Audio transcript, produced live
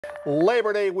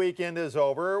Labor Day weekend is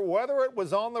over. Whether it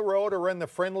was on the road or in the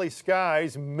friendly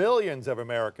skies, millions of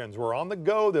Americans were on the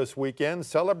go this weekend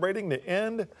celebrating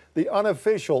the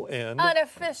unofficial end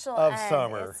of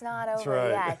summer. It's not That's over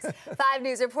right. yet. 5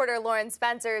 News reporter Lauren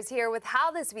Spencer is here with how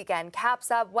this weekend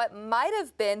caps up what might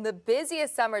have been the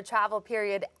busiest summer travel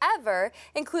period ever,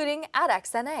 including at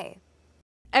XNA.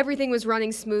 Everything was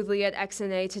running smoothly at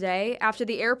XNA today after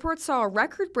the airport saw a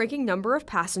record-breaking number of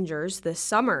passengers this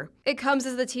summer. It comes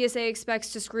as the TSA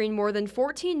expects to screen more than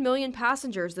 14 million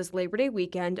passengers this Labor Day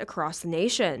weekend across the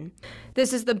nation.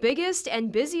 This is the biggest and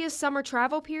busiest summer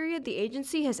travel period the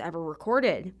agency has ever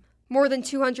recorded. More than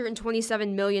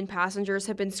 227 million passengers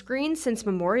have been screened since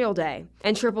Memorial Day,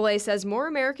 and AAA says more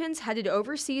Americans headed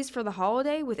overseas for the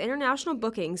holiday, with international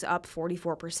bookings up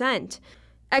 44%.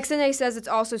 XNA says it's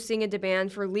also seeing a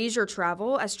demand for leisure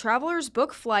travel as travelers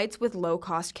book flights with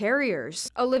low-cost carriers.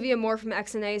 Olivia Moore from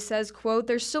XNA says, quote,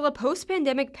 "There's still a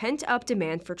post-pandemic pent-up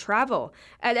demand for travel.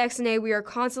 At XNA, we are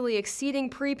constantly exceeding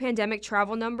pre-pandemic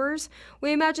travel numbers.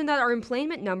 We imagine that our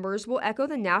employment numbers will echo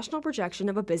the national projection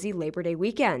of a busy Labor Day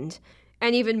weekend."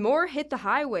 And even more hit the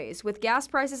highways, with gas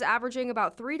prices averaging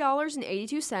about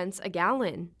 $3.82 a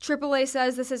gallon. AAA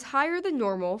says this is higher than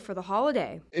normal for the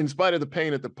holiday. In spite of the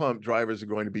pain at the pump, drivers are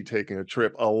going to be taking a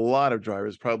trip. A lot of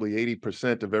drivers, probably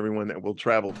 80% of everyone that will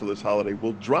travel for this holiday,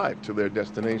 will drive to their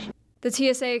destination. The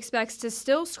TSA expects to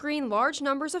still screen large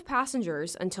numbers of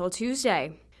passengers until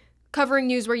Tuesday. Covering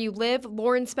news where you live,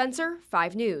 Lauren Spencer,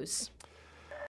 5 News.